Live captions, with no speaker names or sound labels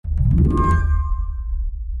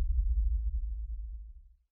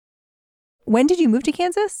When did you move to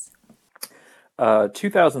Kansas?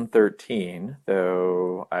 2013,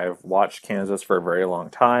 though I've watched Kansas for a very long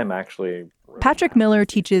time, actually. Patrick Miller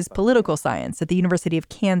teaches political science at the University of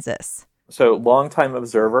Kansas. So longtime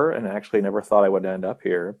observer, and actually never thought I would end up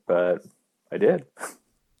here, but I did.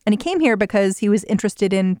 And he came here because he was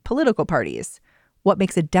interested in political parties. What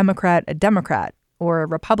makes a Democrat, or a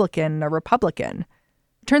Republican?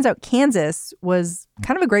 Turns out Kansas was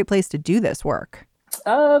kind of a great place to do this work.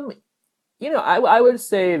 I would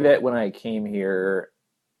say that when I came here,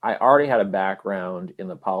 I already had a background in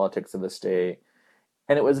the politics of the state,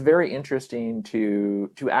 and it was very interesting to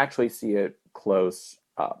actually see it close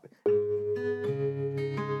up.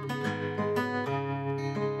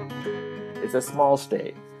 It's a small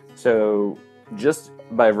state, so just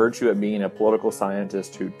by virtue of being a political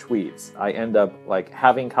scientist who tweets, I end up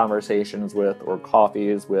having conversations with or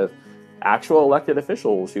coffees with actual elected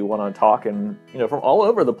officials who want to talk and, from all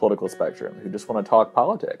over the political spectrum, who just want to talk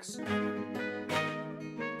politics.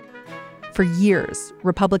 For years,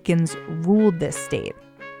 Republicans ruled this state.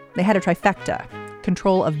 They had a trifecta,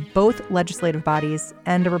 control of both legislative bodies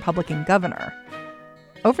and a Republican governor.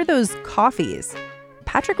 Over those coffees,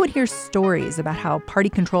 Patrick would hear stories about how party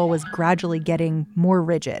control was gradually getting more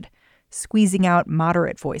rigid, squeezing out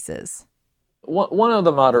moderate voices. One of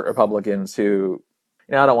the moderate Republicans who,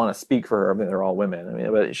 I don't want to speak for her, they're all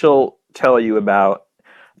women, but she'll tell you about,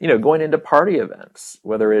 going into party events,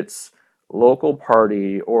 whether it's local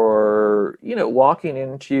party or, walking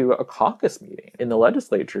into a caucus meeting in the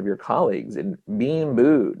legislature of your colleagues and being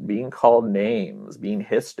booed, being called names, being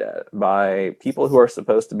hissed at by people who are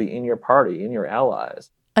supposed to be in your party, in your allies.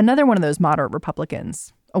 Another one of those moderate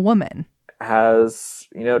Republicans, a woman, has,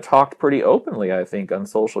 talked pretty openly, I think, on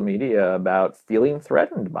social media about feeling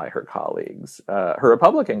threatened by her colleagues, her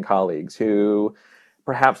Republican colleagues who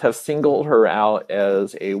perhaps have singled her out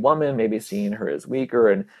as a woman, maybe seeing her as weaker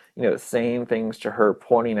and, saying things to her,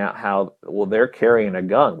 pointing out how, they're carrying a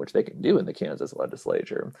gun, which they can do in the Kansas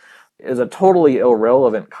legislature, is a totally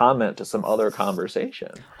irrelevant comment to some other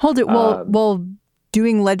conversation. Hold it. Well,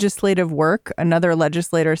 doing legislative work, another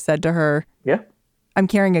legislator said to her, yeah, I'm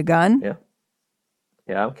carrying a gun.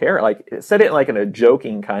 Yeah, I'm carrying, it said it in a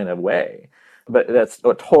joking kind of way, but that's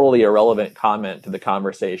a totally irrelevant comment to the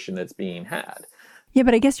conversation that's being had. Yeah,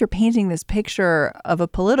 but I guess you're painting this picture of a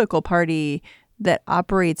political party that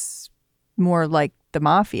operates more like the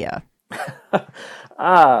mafia.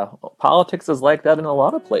 Politics is like that in a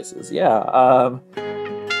lot of places, yeah.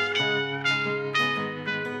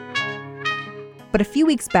 But a few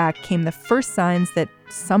weeks back came the first signs that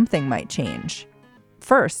something might change.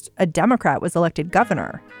 First, a Democrat was elected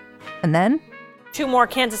governor. And then 2 more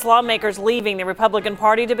Kansas lawmakers leaving the Republican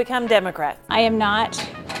Party to become Democrats. I am not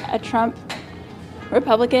a Trump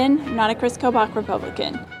Republican, not a Chris Kobach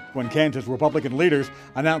Republican. When Kansas Republican leaders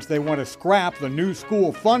announced they want to scrap the new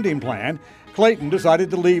school funding plan, Clayton decided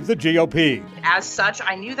to leave the GOP. As such,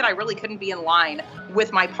 I knew that I really couldn't be in line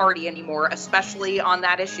with my party anymore, especially on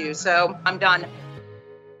that issue. So I'm done.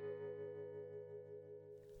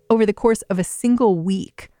 Over the course of a single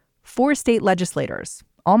week, 4 state legislators,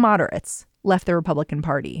 all moderates, left the Republican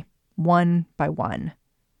Party, one by one.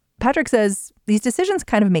 Patrick says these decisions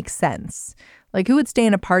kind of make sense. Who would stay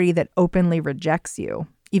in a party that openly rejects you,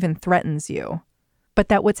 even threatens you? But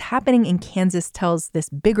that what's happening in Kansas tells this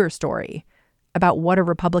bigger story about what a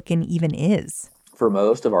Republican even is. For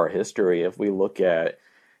most of our history, if we look at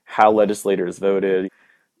how legislators voted,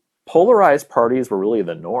 polarized parties were really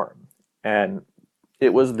the norm. And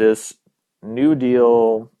it was this New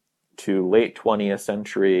Deal to late 20th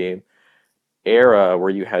century era where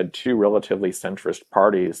you had 2 relatively centrist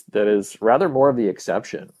parties that is rather more of the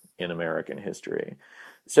exception in American history.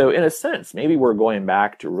 So in a sense, maybe we're going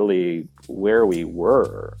back to really where we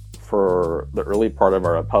were for the early part of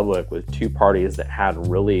our republic with 2 parties that had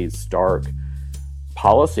really stark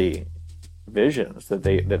policy visions that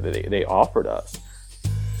they offered us.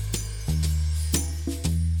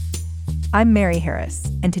 I'm Mary Harris,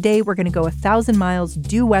 and today we're going to go 1,000 miles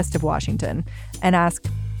due west of Washington and ask,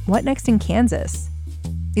 what next in Kansas?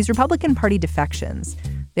 These Republican Party defections,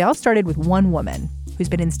 they all started with one woman who's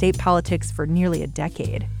been in state politics for nearly a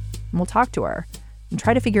decade. And we'll talk to her and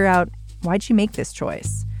try to figure out why'd she make this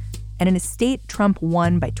choice. And in a state Trump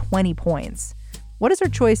won by 20 points, what does her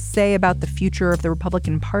choice say about the future of the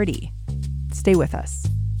Republican Party? Stay with us.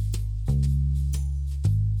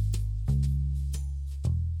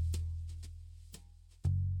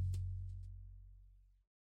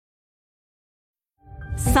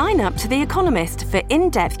 Sign up to The Economist for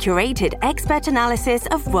in-depth curated expert analysis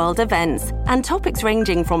of world events and topics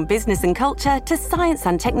ranging from business and culture to science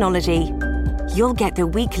and technology. You'll get the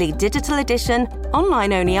weekly digital edition,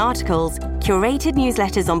 online-only articles, curated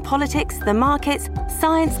newsletters on politics, the markets,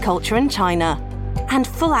 science, culture, and China, and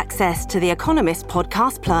full access to The Economist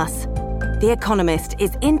Podcast Plus. The Economist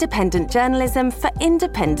is independent journalism for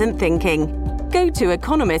independent thinking. Go to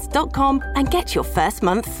economist.com and get your first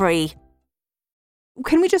month free.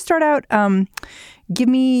 Can we just start out? Give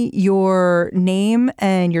me your name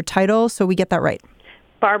and your title so we get that right.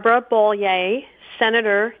 Barbara Bollier,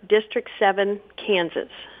 Senator, District 7, Kansas.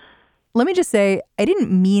 Let me just say, I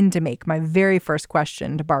didn't mean to make my very first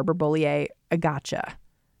question to Barbara Bollier a gotcha.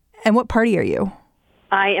 And what party are you?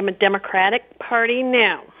 I am a Democratic Party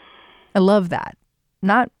now. I love that.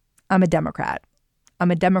 Not I'm a Democrat.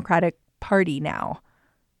 I'm a Democratic Party now.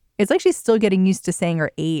 It's like she's still getting used to saying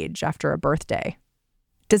her age after a birthday.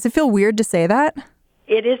 Does it feel weird to say that?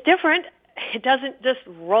 It is different. It doesn't just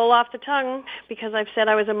roll off the tongue because I've said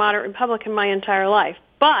I was a moderate Republican my entire life.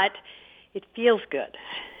 But it feels good.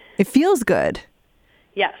 It feels good?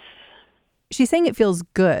 Yes. She's saying it feels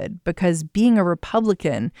good because being a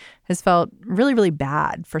Republican has felt really, really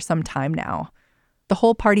bad for some time now. The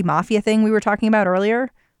whole party mafia thing we were talking about earlier,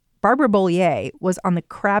 Barbara Bollier was on the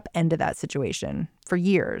crap end of that situation for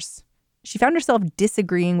years. She found herself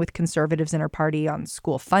disagreeing with conservatives in her party on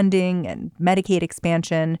school funding and Medicaid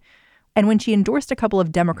expansion. And when she endorsed a couple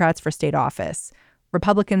of Democrats for state office,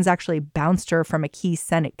 Republicans actually bounced her from a key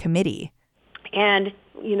Senate committee. And,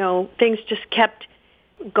 things just kept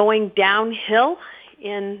going downhill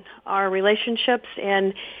in our relationships,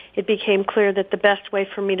 and it became clear that the best way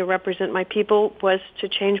for me to represent my people was to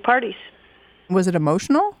change parties. Was it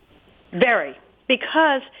emotional? Very,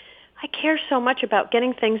 because I care so much about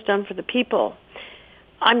getting things done for the people.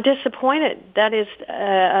 I'm disappointed. That is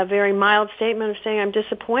a very mild statement of saying I'm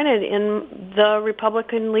disappointed in the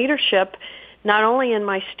Republican leadership, not only in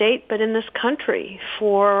my state, but in this country,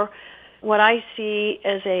 for what I see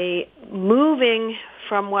as a moving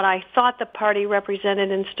from what I thought the party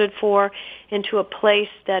represented and stood for into a place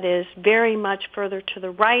that is very much further to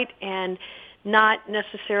the right and not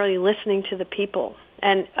necessarily listening to the people.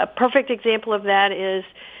 And a perfect example of that is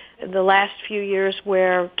the last few years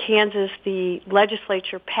where Kansas, the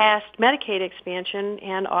legislature passed Medicaid expansion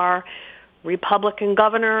and our Republican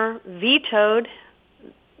governor vetoed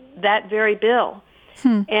that very bill.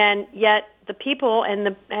 And yet the people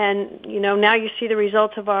now you see the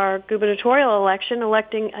results of our gubernatorial election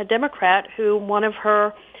electing a Democrat who one of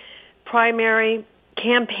her primary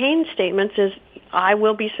campaign statements is, I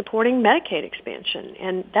will be supporting Medicaid expansion.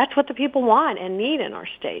 And that's what the people want and need in our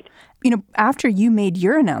state. After you made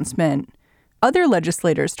your announcement, other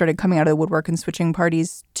legislators started coming out of the woodwork and switching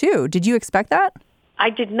parties, too. Did you expect that? I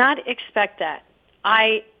did not expect that.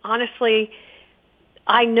 I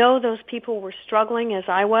know those people were struggling as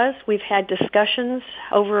I was. We've had discussions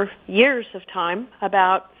over years of time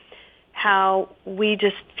about how we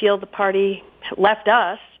just feel the party left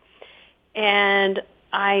us. And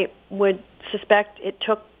I would suspect it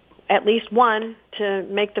took at least one to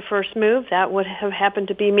make the first move. That would have happened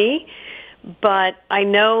to be me. But I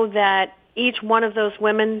know that each one of those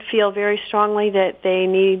women feel very strongly that they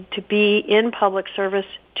need to be in public service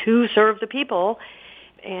to serve the people.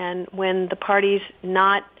 And when the party's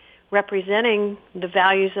not representing the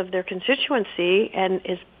values of their constituency and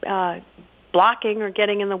is blocking or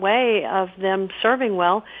getting in the way of them serving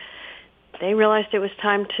well, they realized it was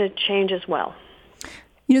time to change as well.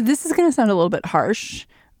 This is going to sound a little bit harsh,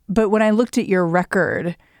 but when I looked at your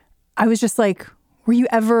record, I was just like, were you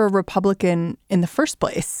ever a Republican in the first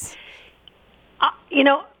place?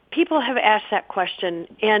 People have asked that question,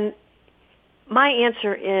 and my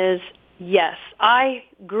answer is yes. I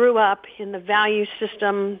grew up in the value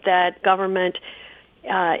system that government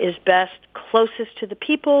is best closest to the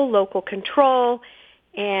people, local control,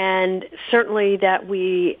 and certainly that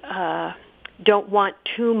we don't want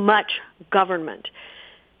too much government.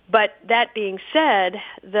 But that being said,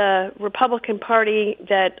 the Republican Party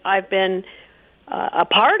that I've been a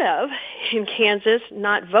part of in Kansas,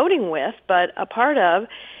 not voting with, but a part of,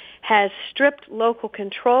 has stripped local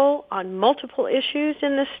control on multiple issues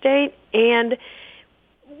in the state and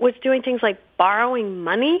was doing things like borrowing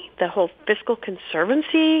money. The whole fiscal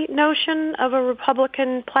conservancy notion of a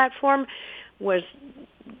Republican platform was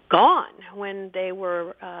gone when they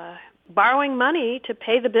were borrowing money to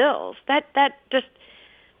pay the bills. That just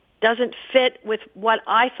doesn't fit with what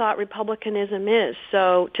I thought Republicanism is.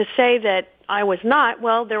 So to say that I was not,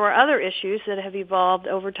 well, there were other issues that have evolved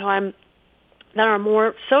over time that are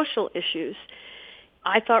more social issues.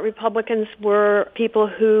 I thought Republicans were people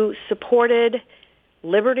who supported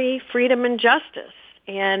liberty, freedom, and justice.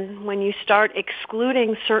 And when you start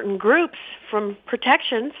excluding certain groups from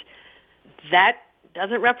protections, that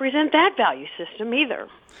doesn't represent that value system either.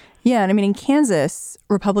 Yeah, and I mean, in Kansas,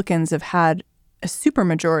 Republicans have had a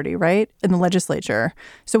supermajority, right, in the legislature.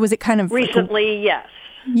 So was it kind of recently? Yes.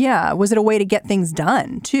 Yeah. Was it a way to get things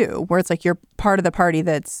done, too, where it's like you're part of the party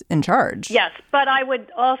that's in charge? Yes, but I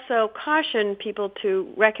would also caution people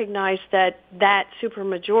to recognize that that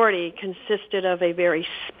supermajority consisted of a very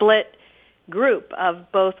split group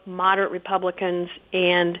of both moderate Republicans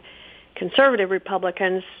and conservative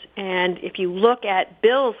Republicans. And if you look at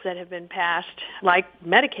bills that have been passed, like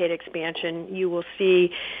Medicaid expansion, you will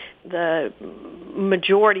see the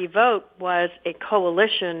majority vote was a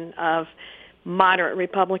coalition of moderate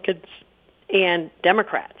Republicans and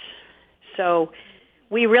Democrats. So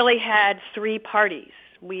we really had three parties.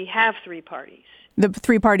 We have three parties. The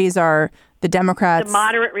three parties are the Democrats, the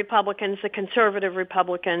moderate Republicans, the conservative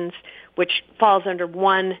Republicans, which falls under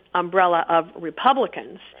one umbrella of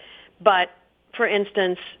Republicans. But, for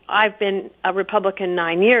instance, I've been a Republican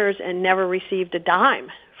 9 years and never received a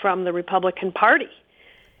dime from the Republican Party.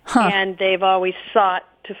 And they've always sought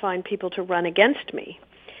to find people to run against me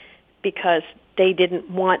because they didn't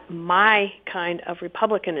want my kind of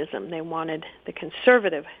Republicanism. They wanted the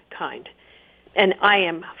conservative kind. And I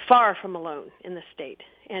am far from alone in the state.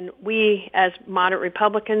 And we, as moderate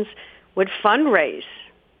Republicans, would fundraise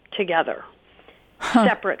together,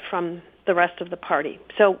 separate from the rest of the party.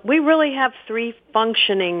 So we really have three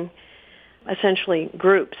functioning, essentially,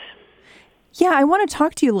 groups. Yeah, I want to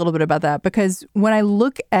talk to you a little bit about that, because when I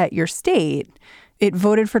look at your state, it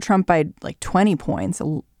voted for Trump by like 20 points,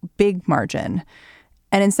 a big margin.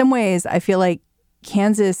 And in some ways, I feel like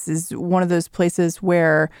Kansas is one of those places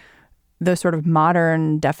where the sort of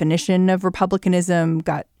modern definition of republicanism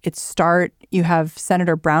got its start. You have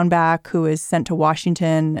Senator Brownback, who was sent to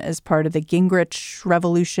Washington as part of the Gingrich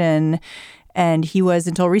Revolution, and he was,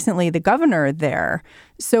 until recently, the governor there.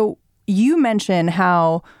 So you mentioned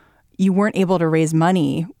how you weren't able to raise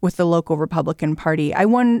money with the local Republican Party. I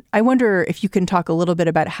wonder if you can talk a little bit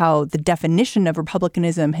about how the definition of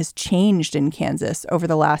republicanism has changed in Kansas over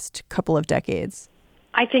the last couple of decades.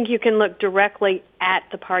 I think you can look directly at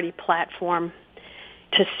the party platform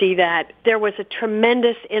to see that. There was a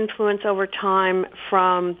tremendous influence over time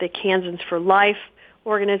from the Kansans for Life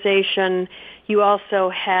organization. You also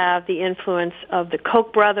have the influence of the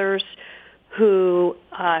Koch brothers, who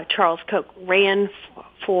Charles Koch ran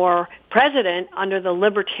for president under the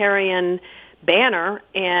Libertarian banner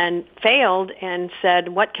and failed and said,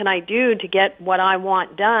 what can I do to get what I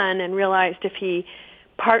want done? And realized if he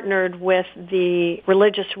partnered with the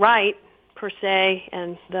religious right, per se,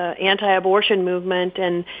 and the anti-abortion movement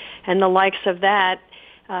and the likes of that,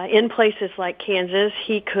 in places like Kansas,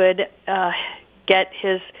 he could get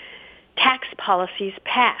his tax policies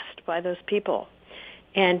passed by those people.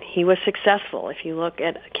 And he was successful, if you look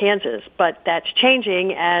at Kansas. But that's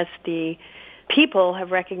changing as the people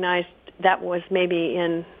have recognized that was maybe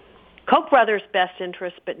in Koch brothers' best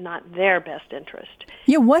interest, but not their best interest.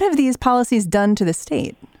 Yeah, what have these policies done to the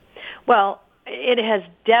state? Well, it has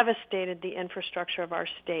devastated the infrastructure of our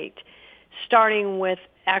state, starting with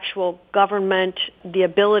actual government, the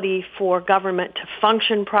ability for government to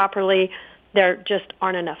function properly. There just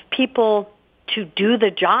aren't enough people to do the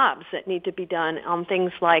jobs that need to be done on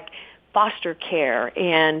things like foster care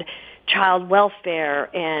and child welfare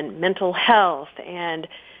and mental health and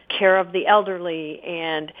care of the elderly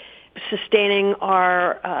and sustaining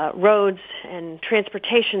our roads and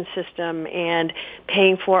transportation system and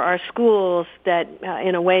paying for our schools that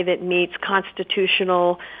in a way that meets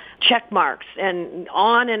constitutional check marks and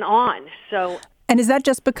on and on. And is that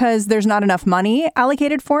just because there's not enough money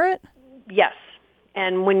allocated for it? Yes.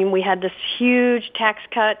 And when we had this huge tax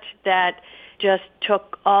cut that just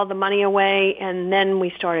took all the money away, and then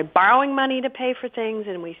we started borrowing money to pay for things,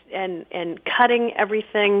 and cutting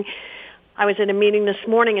everything. I was at a meeting this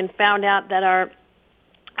morning and found out that our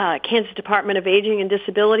Kansas Department of Aging and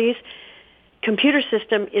Disabilities computer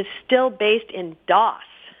system is still based in DOS.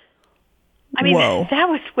 I mean, Whoa. That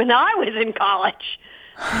was when I was in college,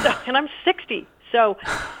 and I'm 60. So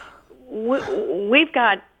we've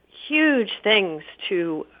got huge things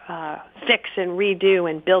to fix and redo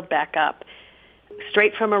and build back up,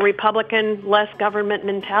 straight from a Republican less government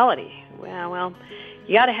mentality. Well,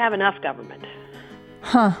 you got to have enough government.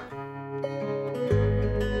 Huh.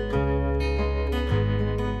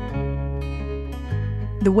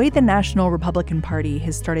 The way the National Republican Party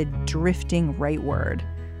has started drifting rightward,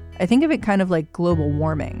 I think of it kind of like global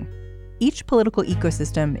warming. Each political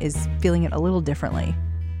ecosystem is feeling it a little differently.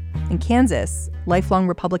 In Kansas, lifelong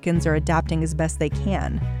Republicans are adapting as best they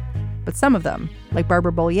can. But some of them, like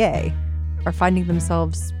Barbara Bollier, are finding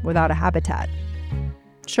themselves without a habitat.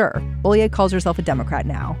 Sure, Bollea calls herself a Democrat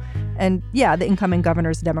now. And yeah, the incoming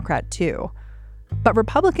governor's a Democrat too. But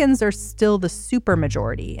Republicans are still the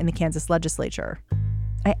supermajority in the Kansas legislature.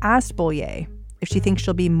 I asked Bollea if she thinks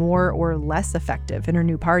she'll be more or less effective in her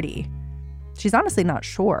new party. She's honestly not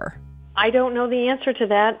sure. I don't know the answer to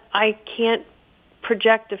that. I can't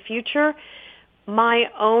project the future. My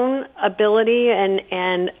own ability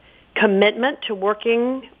and commitment to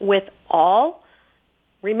working with all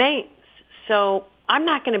remains. So I'm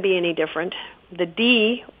not going to be any different. The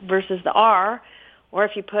D versus the R, or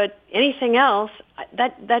if you put anything else,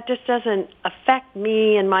 that just doesn't affect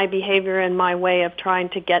me and my behavior and my way of trying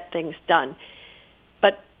to get things done.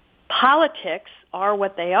 But politics are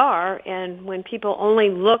what they are, and when people only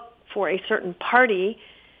look for a certain party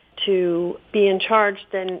to be in charge,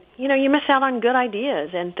 then, you miss out on good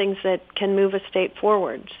ideas and things that can move a state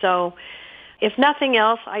forward. So if nothing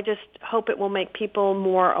else, I just hope it will make people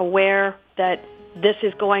more aware that this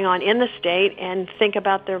is going on in the state and think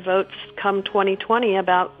about their votes come 2020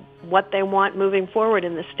 about what they want moving forward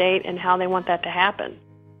in the state and how they want that to happen.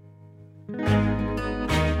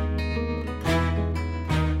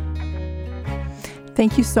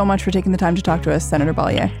 Thank you so much for taking the time to talk to us, Senator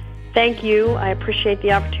Bollea. Thank you. I appreciate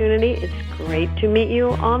the opportunity. It's great to meet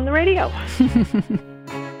you on the radio.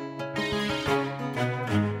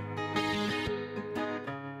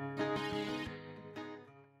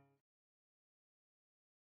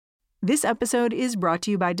 This episode is brought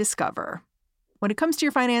to you by Discover. When it comes to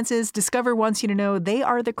your finances, Discover wants you to know they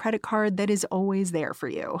are the credit card that is always there for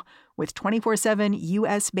you. With 24/7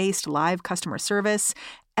 U.S.-based live customer service,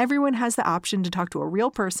 everyone has the option to talk to a real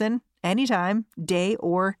person anytime, day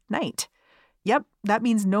or night. Yep, that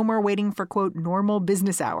means no more waiting for, quote, normal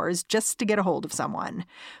business hours just to get a hold of someone.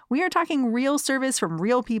 We are talking real service from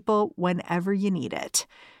real people whenever you need it.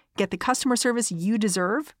 Get the customer service you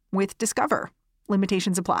deserve with Discover.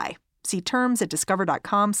 Limitations apply. See terms at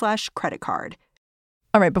discover.com/creditcard.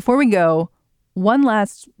 All right, before we go, one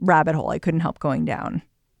last rabbit hole I couldn't help going down.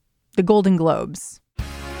 The Golden Globes.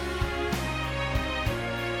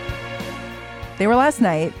 They were last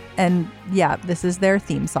night, and yeah, this is their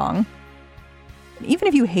theme song. Even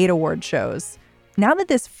if you hate award shows, now that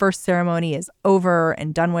this first ceremony is over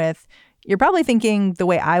and done with, you're probably thinking the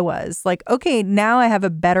way I was, like, okay, now I have a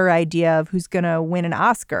better idea of who's going to win an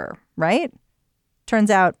Oscar, right? Turns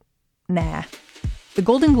out, nah. The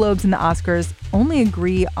Golden Globes and the Oscars only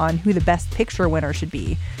agree on who the Best Picture winner should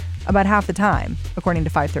be about half the time, according to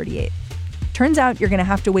 538. Turns out you're going to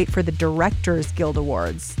have to wait for the Directors Guild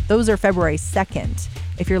Awards. Those are February 2nd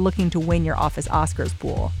if you're looking to win your office Oscars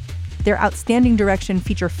pool. Their Outstanding Direction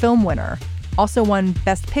feature film winner also won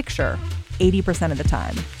Best Picture 80% of the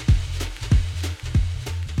time.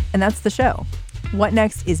 And that's the show. What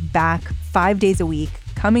Next is back 5 days a week,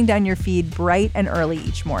 coming down your feed bright and early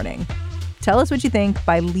each morning. Tell us what you think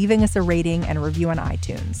by leaving us a rating and a review on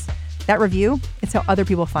iTunes. That review, it's how other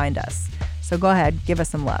people find us. So go ahead, give us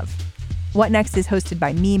some love. What Next is hosted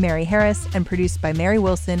by me, Mary Harris, and produced by Mary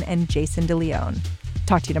Wilson and Jason DeLeon.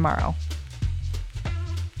 Talk to you tomorrow.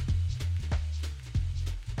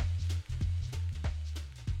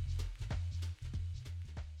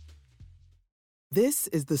 This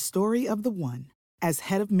is the story of the one. As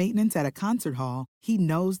head of maintenance at a concert hall, he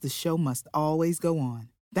knows the show must always go on.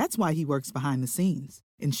 That's why he works behind the scenes,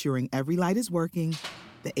 ensuring every light is working,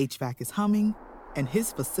 the HVAC is humming, and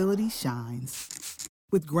his facility shines.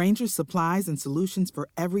 With Grainger's supplies and solutions for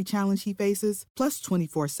every challenge he faces, plus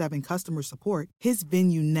 24/7 customer support, his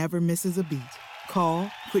venue never misses a beat. Call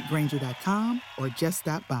quickgrainger.com or just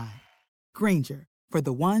stop by. Grainger, for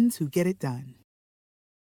the ones who get it done.